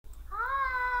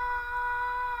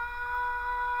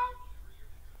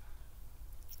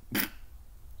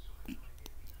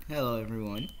Hello,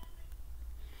 everyone.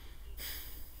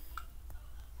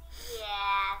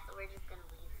 Yeah, so we're just gonna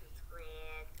leave some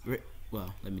script.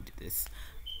 Well, let me do this.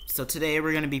 So today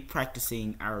we're gonna be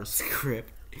practicing our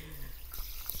script.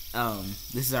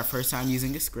 This is our first time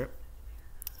using a script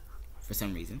for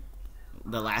some reason.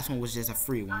 The last one was just a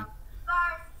free one.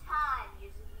 First time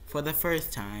using For the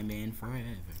first time in forever.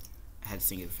 I had to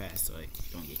sing it fast so I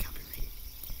don't get copyrighted.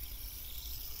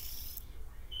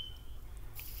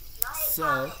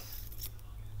 So,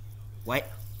 what?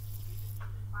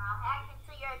 Well, hack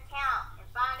into your account and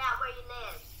find out where you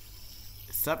live.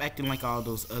 Stop acting like all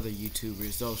those other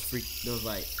YouTubers, those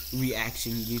like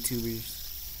reaction YouTubers.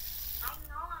 I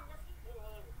know, I'm just kidding.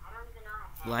 I don't even know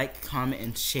how to Like, comment,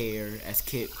 and share as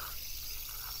Kit.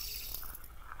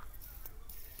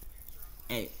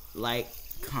 Hey, like,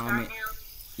 comment.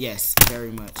 Yes,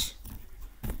 very much.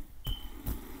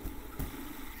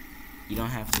 You don't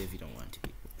have to if you don't want to.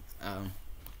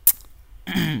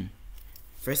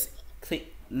 First,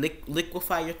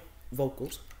 liquefy your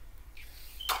vocals.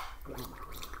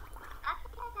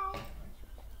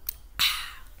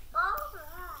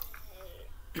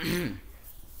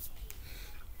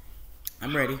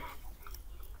 I'm ready.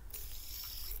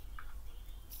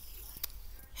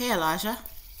 Hey, Elijah.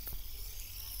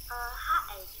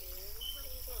 Hi, Adrian. What are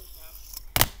you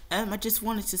doing here? I just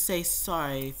wanted to say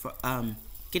sorry for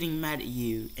getting mad at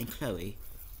you and Chloe.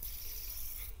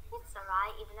 It's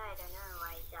alright, even though I don't know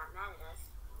why you got mad at us.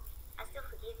 I still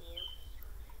forgive you.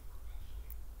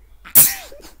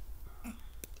 I'm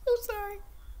sorry.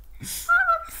 I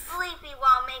look sleepy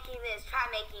while making this. Try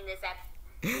making this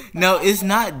episode. No, it's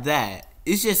not that.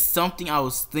 It's just something I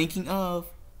was thinking of.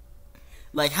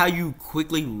 Like how you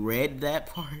quickly read that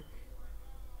part.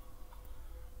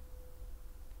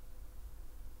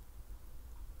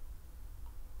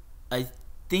 I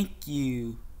think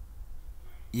you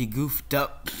goofed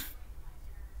up.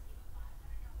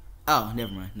 Oh,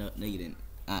 never mind. No, you didn't.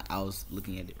 I was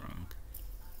looking at it wrong.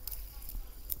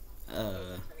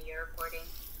 You're recording.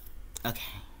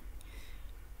 Okay.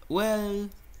 Well,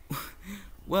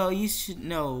 you should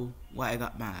know why I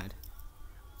got mad.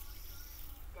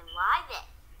 Then why then?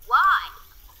 Why?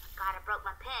 God, I broke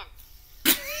my pen.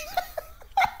 This is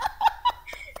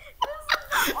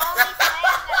the only pen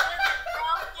that isn't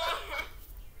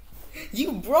broken.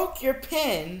 You broke your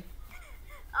pen.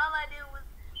 All I did was.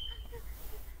 This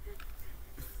is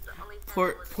the only pen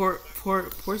that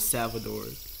wasn't Poor Salvador.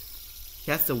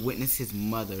 He has to witness his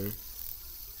mother. He ain't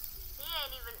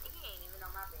even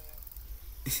on my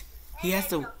bed. He has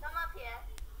to. Come up here.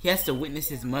 He has to witness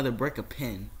his mother break a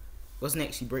pen. What's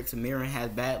next? She breaks a mirror and has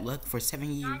bad luck for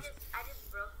 7 years. I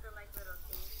just broke the little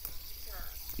thing.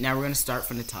 Now we're gonna start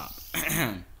from the top.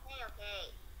 Okay.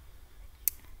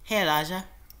 Hey, Elijah.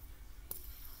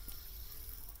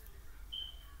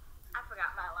 I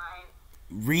forgot my line.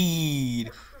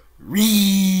 Read.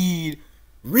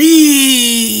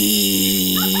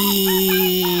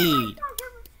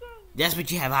 That's what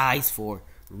you have eyes for.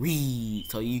 Read,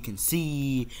 so you can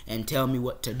see and tell me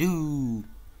what to do.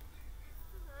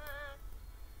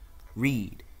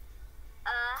 Read.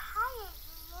 Hi,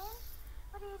 Adrian.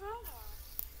 What are you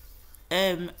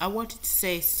doing here? I wanted to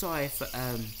say sorry for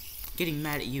getting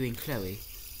mad at you and Chloe.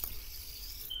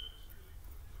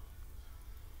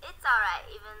 It's alright,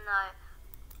 even though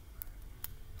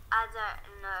I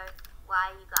don't know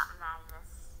why you got mad at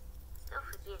us. Still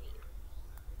forgive you.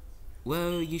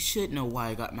 Well, you should know why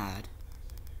I got mad.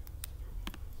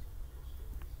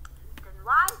 Then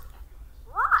why?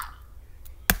 Why?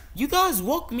 You guys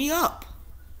woke me up.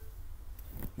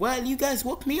 Well, you guys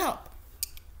woke me up.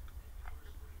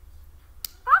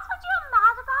 That's what you're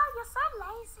mad about? You're so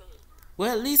lazy.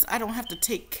 Well, at least I don't have to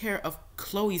take care of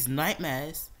Chloe's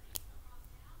nightmares.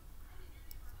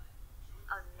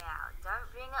 Oh, now,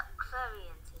 don't bring up Chloe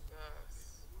into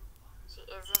this. She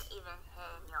isn't even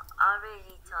here and you're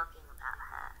already talking about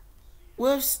her.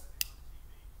 Well,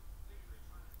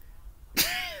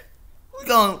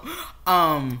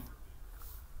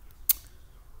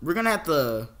 we're gonna have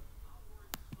to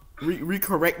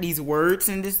recorrect these words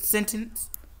in this sentence.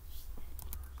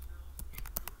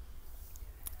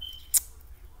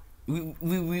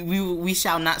 We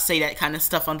shall not say that kind of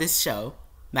stuff on this show,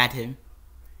 Madam.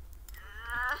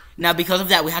 Now, because of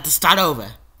that, we have to start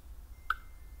over.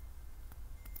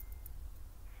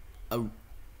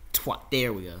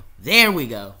 There we go. There we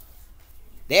go.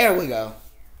 There we go.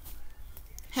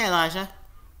 Hey, Elijah.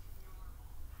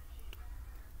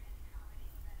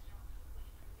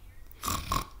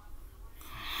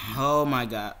 Oh my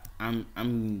God.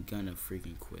 I'm gonna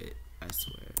freaking quit. I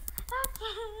swear.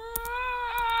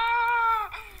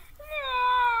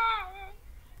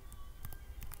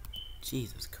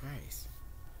 Jesus Christ.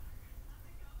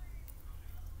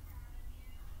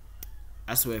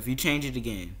 I swear, if you change it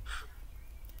again.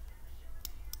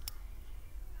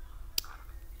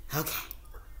 Okay.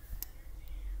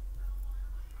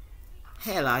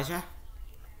 Hey, Elijah.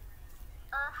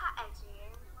 Hi,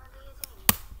 Adrian. What are you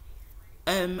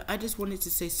doing? I just wanted to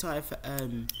say sorry for,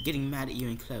 getting mad at you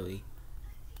and Chloe.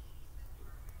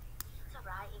 It's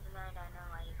alright, even though I don't know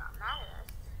why you got mad at us.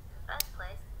 In the first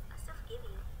place, I still forgive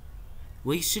you.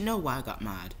 Well, you should know why I got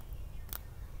mad.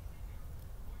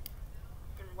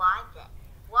 Then why then?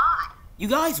 Why? You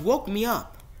guys woke me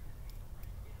up.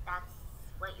 That's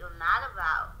what you're mad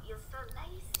about. You're so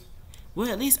lazy. Well,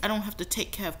 at least I don't have to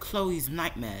take care of Chloe's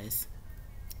nightmares.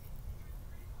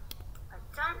 But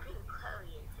don't bring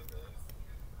Chloe into this.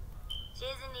 She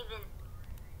isn't even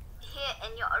here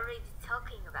and you're already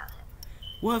talking about her.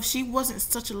 Well, if she wasn't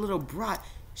such a little brat,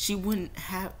 she wouldn't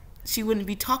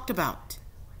be talked about.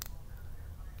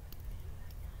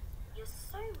 You're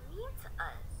so mean to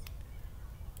us.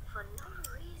 For no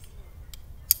reason.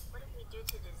 What did we do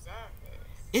to deserve this?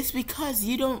 It's because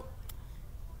you don't.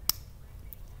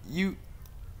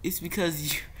 It's because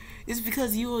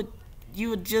you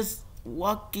were just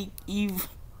walking evil.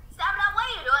 Stop it! What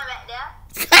are you doing back there?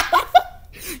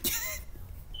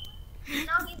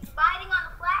 No, he's biting on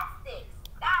the plastic.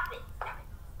 Stop it! Stop it!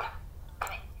 Stop it!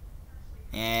 Stop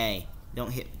it! Hey,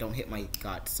 don't hit my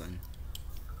godson.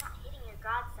 I'm not hitting your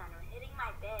godson. I'm hitting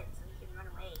my bed so he can run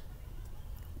away.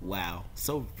 Wow,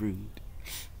 so rude.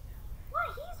 What?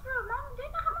 He's rude, Mom. Do you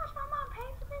know how much my mom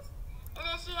paid for this? And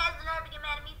then she has the nerve to get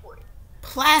mad at me for it.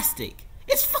 Plastic.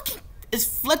 It's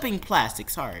flipping plastic.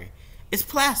 Sorry, it's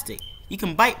plastic. You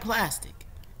can bite plastic.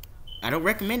 I don't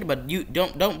recommend it, but you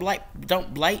don't blight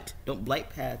plastic.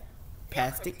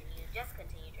 Just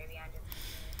continue,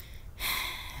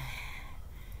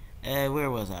 Trevion. Where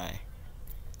was I?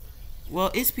 Well,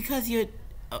 it's because you're.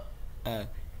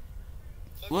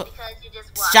 It's Well, because you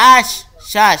just walk.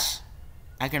 Shush.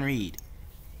 I can read.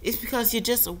 It's because you're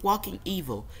just a walking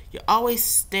evil. You're always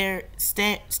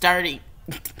starting.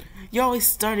 You're always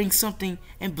starting something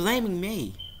and blaming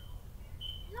me.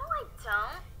 No, I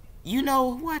don't. You know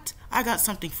what? I got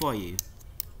something for you.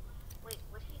 Wait,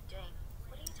 what are you doing?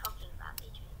 What are you talking about,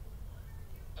 Adrian?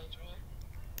 Adrian?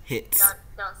 Hits.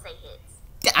 Don't say hits.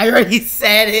 I already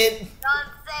said it.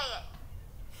 Don't say it.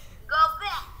 Go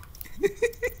back.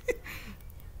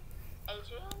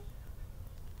 Adrian?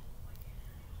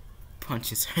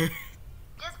 Punches her.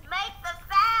 Just make the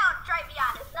sound,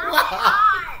 Trevion. It's not that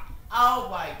hard. Oh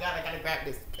my god, I gotta grab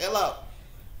this pillow.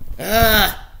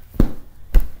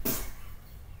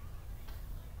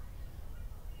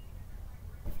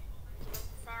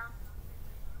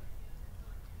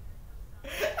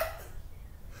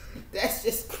 That's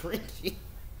just cringy.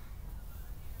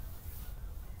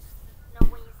 No,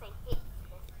 when you say hits, it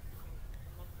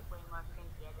makes it way more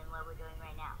cringier than what we're doing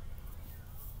right now.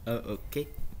 Okay.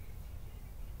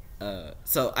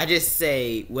 So I just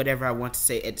say whatever I want to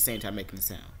say at the same time making the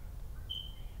sound.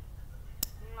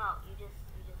 No, you just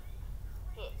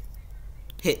hit.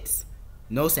 Hits.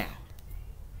 No sound.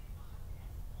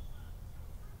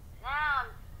 Now,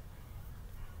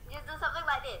 just do something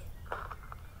like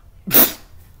this.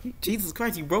 Jesus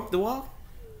Christ, you broke the wall?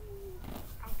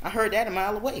 I heard that a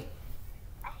mile away.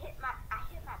 I hit my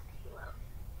pillow.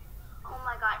 Oh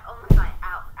my god, ow.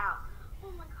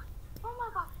 Oh my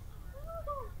god.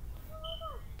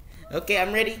 Okay,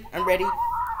 I'm ready. I'm ready.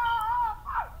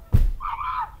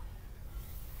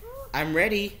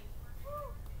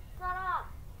 Shut up.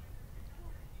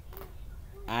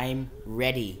 I'm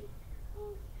ready.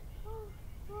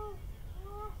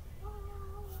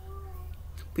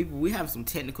 People, we have some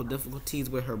technical difficulties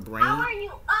with her brain. How are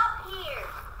you up here?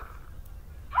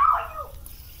 How are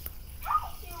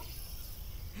you?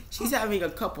 She's having a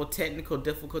couple technical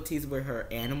difficulties with her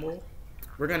animal.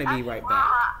 We're gonna be right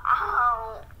back.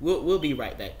 Ow. We'll be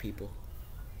right back, people.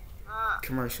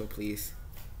 Commercial, please.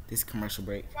 This commercial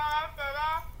break. Okay, I'm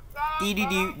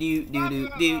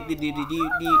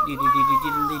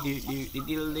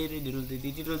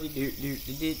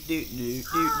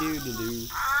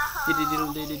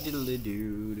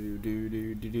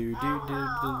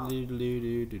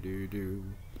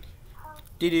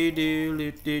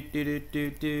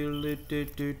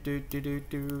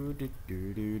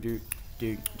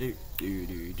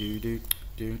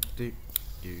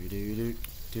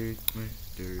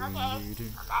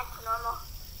back to normal.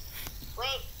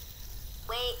 Wait.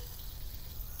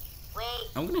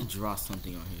 I'm gonna draw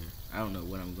something on here. I don't know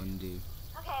what I'm gonna do.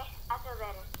 Okay, I feel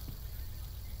better.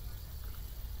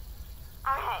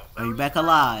 Alright. Are you back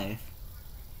alive?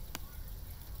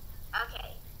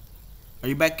 Okay. Are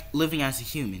you back living as a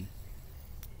human?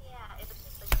 Yeah, it was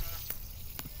just like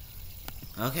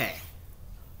that. Okay.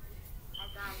 I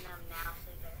got numb now, so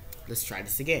you better hurry up. Let's try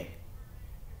this again.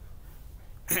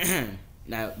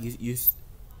 Now, you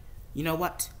know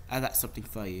what? I got something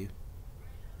for you.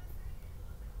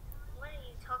 What are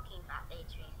you talking about,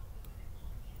 Adrian?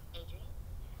 Adrian?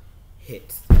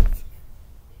 Hit.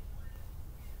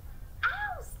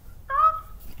 Ow! Stop!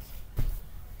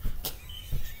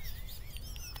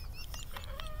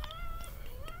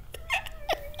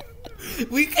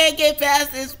 We can't get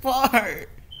past this part.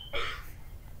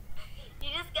 You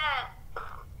just gotta.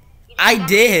 I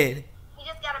did. You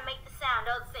just gotta make the sound.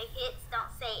 Don't say hits.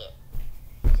 Don't say it.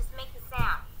 Just make the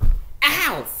sound.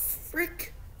 Ow!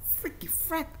 Freaky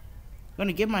frick. I'm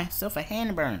gonna give myself a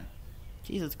hand burn.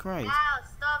 Jesus Christ. Ow!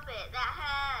 Stop it. That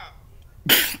hurt.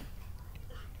 It's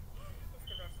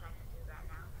the best I can do right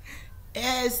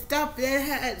now. Stop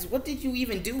that. What did you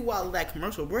even do while that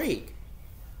commercial break?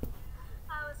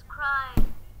 I was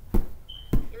crying.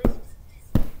 It was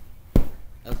just.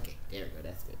 Okay, there we go.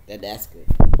 That's good. That's good.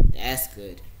 That's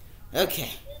good.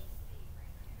 Okay.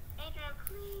 Adrian,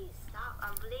 please stop.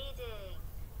 I'm bleeding.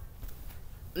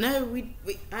 No,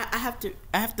 I have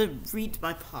to read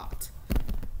my part.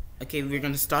 Okay, we're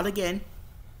gonna start again.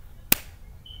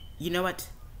 You know what?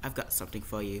 I've got something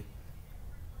for you.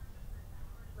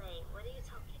 Wait, what are you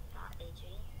talking about,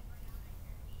 Adrian?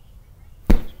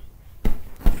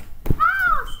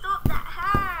 Ow! Stop, that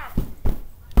hurt!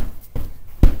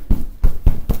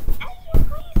 Adrian,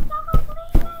 please stop, I'm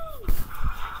bleeding!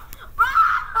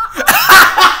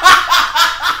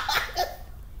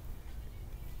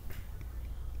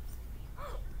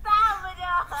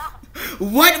 Salvador!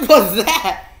 What was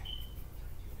that?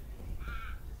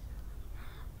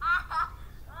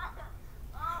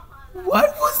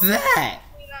 What was that?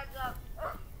 We gotta go.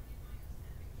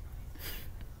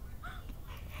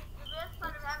 The best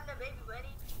part of having a baby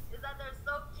buddy is that they're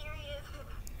so curious.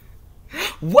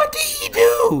 What did he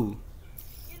do?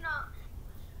 You know,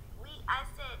 I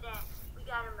said that we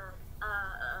got him a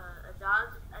dog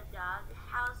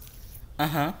house.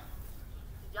 Uh-huh.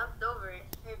 He jumped over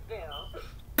it and fell.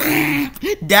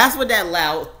 That's what that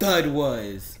loud thud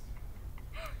was.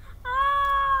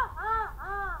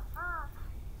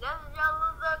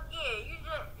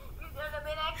 You should have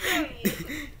been that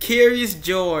curious. Curious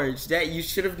George. That you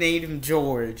should have named him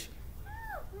George.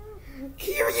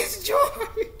 Curious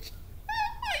George.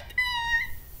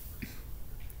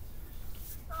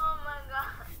 Oh my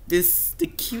god. This the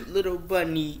cute little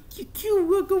bunny. You cute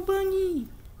little bunny.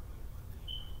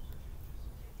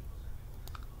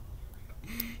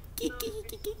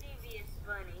 Mischievous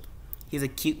bunny. He's a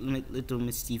cute little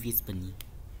mischievous bunny.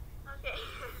 Okay.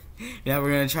 Now we're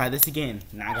gonna try this again.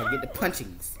 Now I gotta get the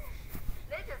punchings.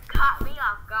 They just caught me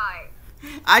off guard.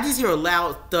 I just hear a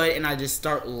loud thud and I just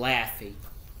start laughing.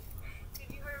 Did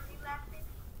you hear me laughing?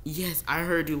 Yes, I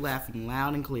heard you laughing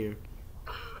loud and clear.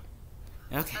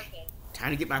 Okay. Okay.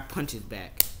 Time to get my punches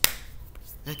back.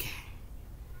 Okay.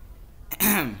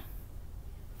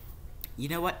 You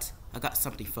know what? I got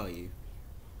something for you.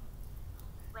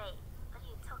 Wait, what are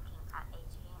you talking about,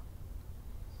 Adrian?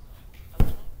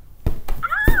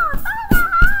 Ow! Stop that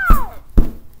hurt!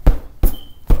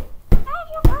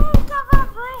 Adrian, please stop my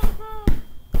breathing.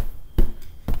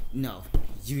 No,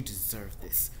 you deserve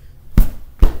this.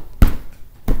 Adrian,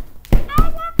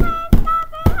 please stop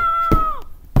it hurt!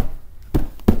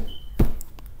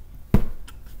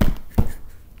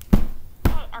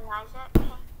 Hey, Elijah, can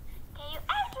you...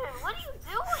 Adrian, what are you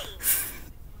doing?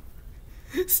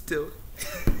 Still.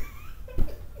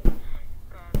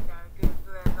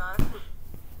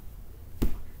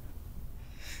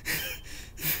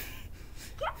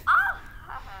 Get off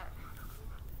her!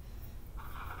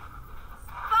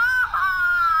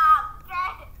 Stop!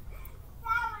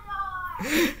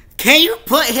 Salvador! Can you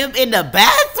put him in the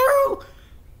bathroom?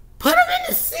 Put him in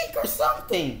the sink or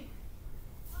something.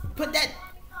 Put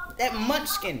that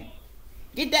munchkin.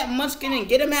 Get that munchkin and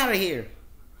get him out of here.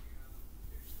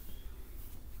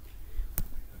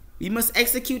 We must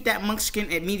execute that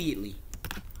munchkin immediately.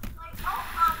 Like, oh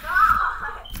my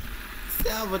god!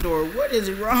 Salvador, what is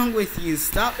wrong with you?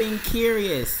 Stop being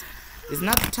curious. It's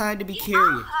not the time to be Get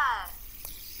curious. off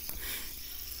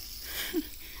her. Hey,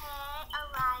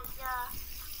 Elijah.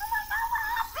 Oh my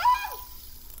god, what happened?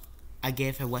 I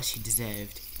gave her what she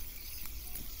deserved.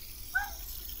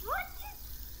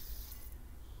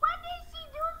 What did she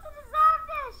do to deserve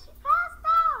this? She passed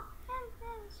out. And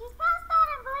she's passed out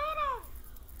and bleeding.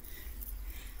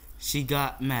 She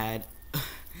got mad.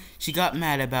 She got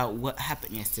mad about what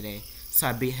happened yesterday, so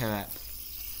I beat her up.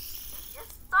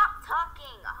 Just stop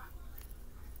talking.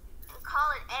 And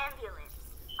call an ambulance.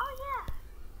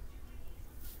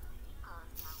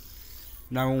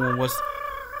 911,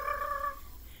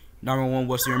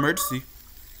 what's your emergency?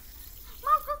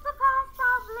 My sister passed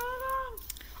out bleeding.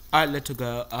 Alright, little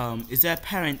girl, is there a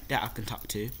parent that I can talk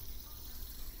to? No,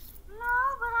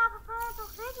 but I have a parental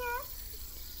figure.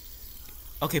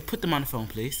 Okay, put them on the phone,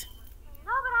 please.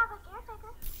 No, but I have a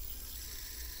caretaker.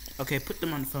 Okay, put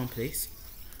them on the phone, please.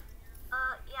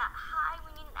 Yeah, hi,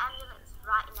 we need an ambulance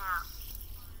right now.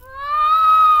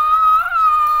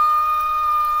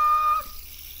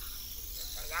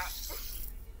 Just like that.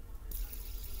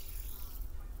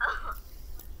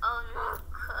 Oh no,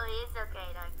 Chloe, it's okay,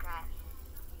 don't cry.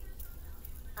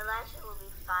 Elijah will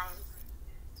be fine,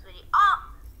 sweetie. Oh!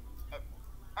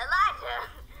 Elijah!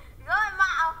 Go in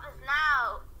my office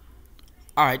now!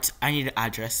 Alright, I need an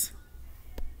address.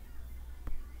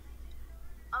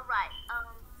 Alright,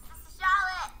 Sister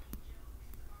Charlotte!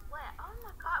 What? Oh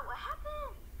my god, what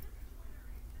happened?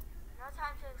 No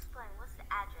time to explain. What's the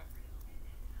address?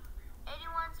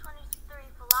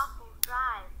 8123 Falafel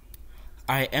Drive.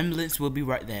 Alright, ambulance will be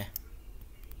right there.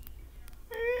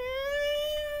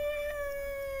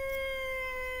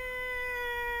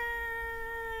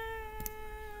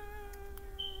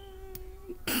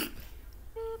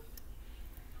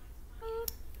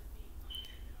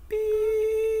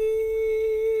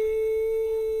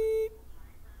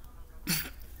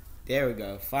 There we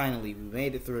go. Finally, we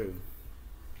made it through.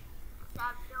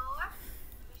 Stop door.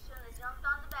 You shouldn't have jumped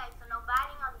on the bag, so no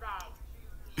biting on the bag.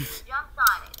 You should have jumped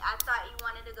on it. I thought you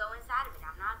wanted to go inside of it.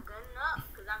 I'm not good enough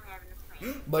because I'm having a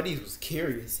friend. Buddy was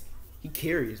curious. He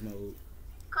curious mode.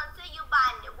 Continue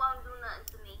biting. It won't do nothing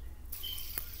to me.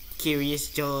 Curious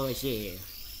George, yeah.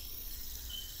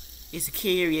 It's a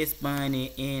curious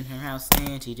bunny in her house,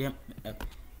 and she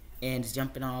is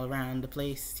jumping all around the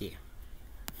place. Yeah.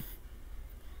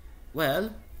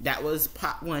 Well, that was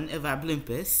part 1 of our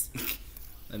bloopers.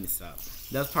 Let me stop.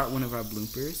 That was part 1 of our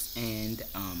bloopers, and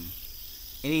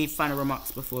any final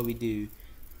remarks before we do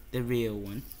the real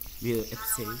one, real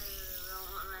episode? I don't want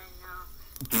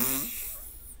to do the real one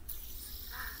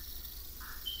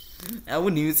right now. I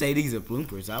wouldn't even say these are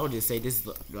bloopers. I would just say this is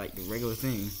like the regular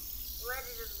thing. Let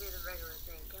it just be the regular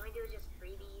thing. Can we do just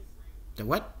freebies? The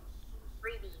what?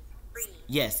 Freebies. Freebies.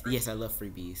 Yes, I love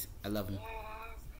freebies. I love them. Yeah.